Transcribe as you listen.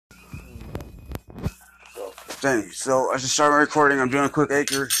Dang. So I just started recording. I'm doing a quick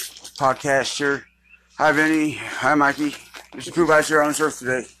Acre podcast here. Hi, Vinny. Hi, Mikey. There's a crew guys here on this earth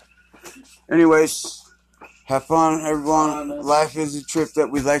today. Anyways, have fun, everyone. Life is a trip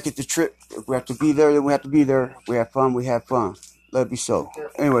that we like it to trip. If we have to be there, then we have to be there. We have fun, we have fun. Let it be so.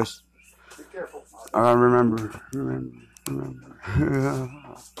 Anyways, remember.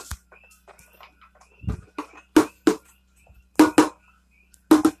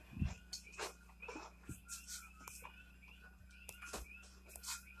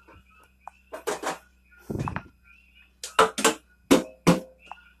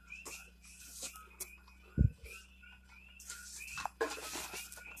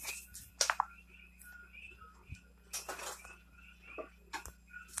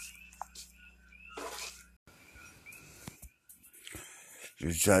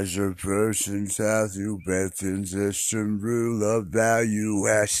 Besides the person's house, you bet system rule of value.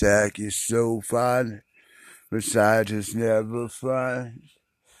 Hashtag is so fun. Besides, it's never fun.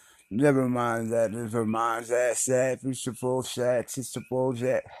 Never mind that, never mind that. Sad, it's the full sad, it's the full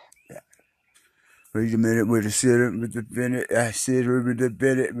that. Wait a minute, with the sitter, with the Bennett, I sit with the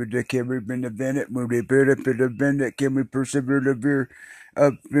Bennett, with the Kerry, with the Bennett, with the Bennett, with the Bennett, can we persevere the beer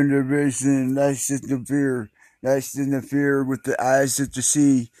up in the racing, nice as the beer, nice in the fear with the eyes of the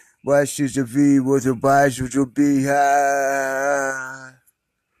sea, watch as the V, with the wise which will be high.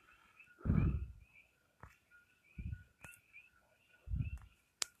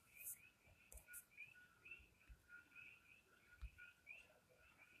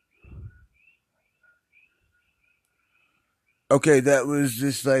 Okay, that was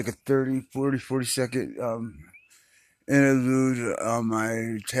just like a 40 second interlude on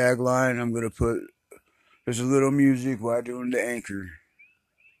my tagline. I'm going to put, there's a little music while doing the Anchor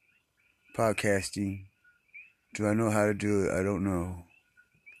podcasting. Do I know how to do it? I don't know.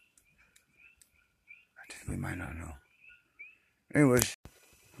 I definitely might not know. Anyways.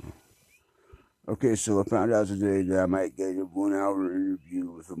 Okay, so I found out today that I might get a 1 hour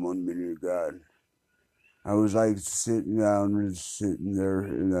interview with a 1 minute God. I was like sitting down and sitting there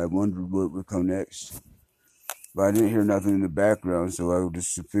and I wondered what would come next. But I didn't hear nothing in the background, so I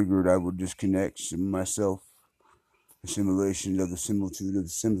just figured I would disconnect myself. Assimilation of the similitude of the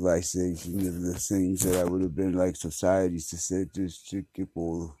civilization of the things that I would have been like society's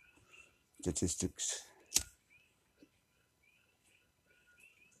statistical statistics.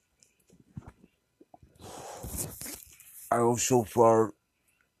 I go so far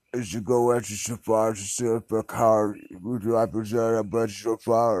as to go after so far to set up a car. Would I present a budget so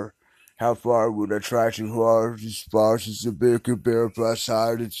far? How far would I try too hard? As far as the big compare plus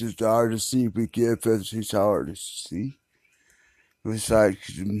hard, it's just hard to see if we can fence it's hard to see. It was like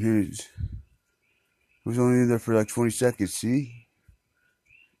minutes. It was only in there for like 20 seconds, see?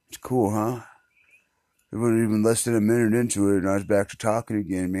 It's cool, huh? It wasn't even less than a minute into it, and I was back to talking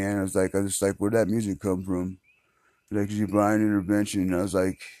again, man. I was just like, where'd that music come from? Like divine intervention. I was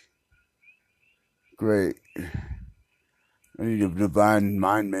like, great. I need a divine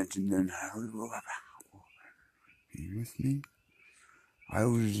mind mention. Then you with me? I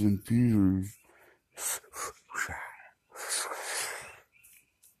was in fear.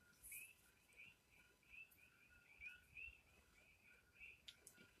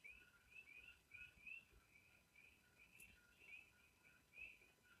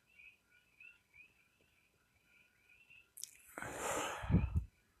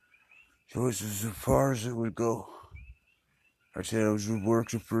 So it's as far as it would go. I said I was to work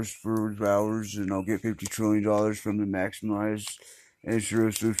the first 4 hours and I'll get $50 trillion from the maximized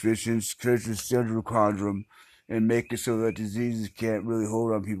insurance efficiency central condom and make it so that diseases can't really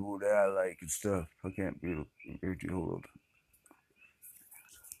hold on people that I like and stuff. I can't be able to hold.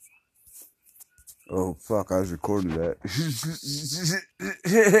 Oh fuck, I was recording that.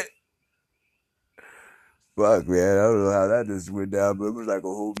 Fuck, man, I don't know how that just went down, but it was like a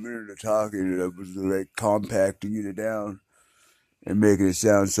whole minute of talking and I was like compacting it down and making it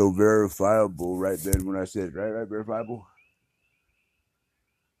sound so verifiable right then when I said, right, verifiable?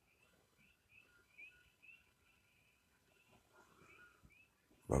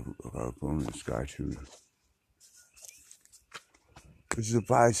 I got a phone in the sky too.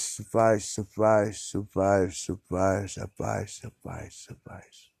 Suffice. Advice, Advice, for some advice.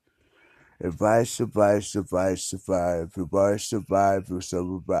 Advice, the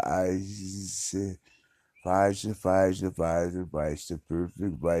perfect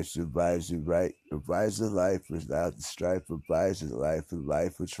advice, the right. Advice of life without the strife. Advice of life, and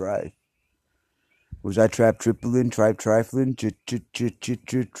life with strife. Was I trifling, trifling,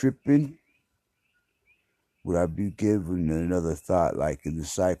 tripping? would I be given another thought like in the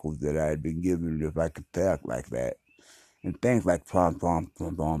cycles that I had been given if I could talk like that? And things like plum, plum,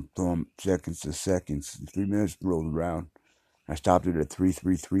 plum, plum, plum, seconds to seconds. 3 minutes rolled around. I stopped it at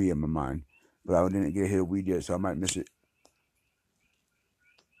 333 in my mind. But I didn't get a hit of weed yet, so I might miss it.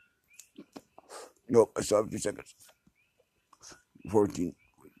 Nope, I stopped 2 seconds. 14.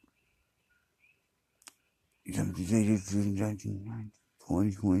 17, 19,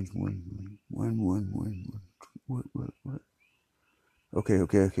 20, 20, 20, 1, 1, 1. What? Okay. I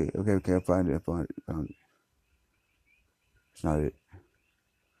found it. Found it. It's not it.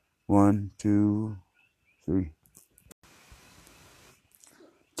 1, 2, 3.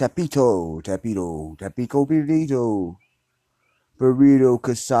 Tapico, burrito. Burrito,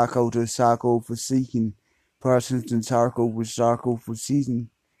 casaco, tasaco for seeking. Parsons and Sarco with Sarco for season.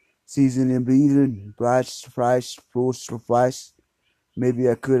 Season and bleeding. Price, full suffice. Maybe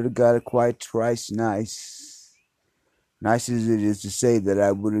I could have got it quite twice nice. Nice as it is to say that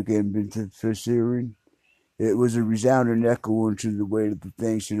I would have been pursuing. It was a resounding echo into the way that the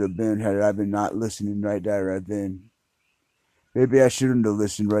thing should have been had I been not listening right there, right then. Maybe I shouldn't have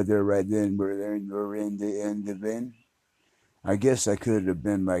listened right there, right then, or in the end of then. I guess I could have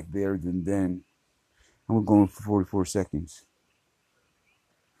been like there than then. I'm going for 44 seconds.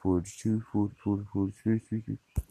 42, 40, 40, 43, 43.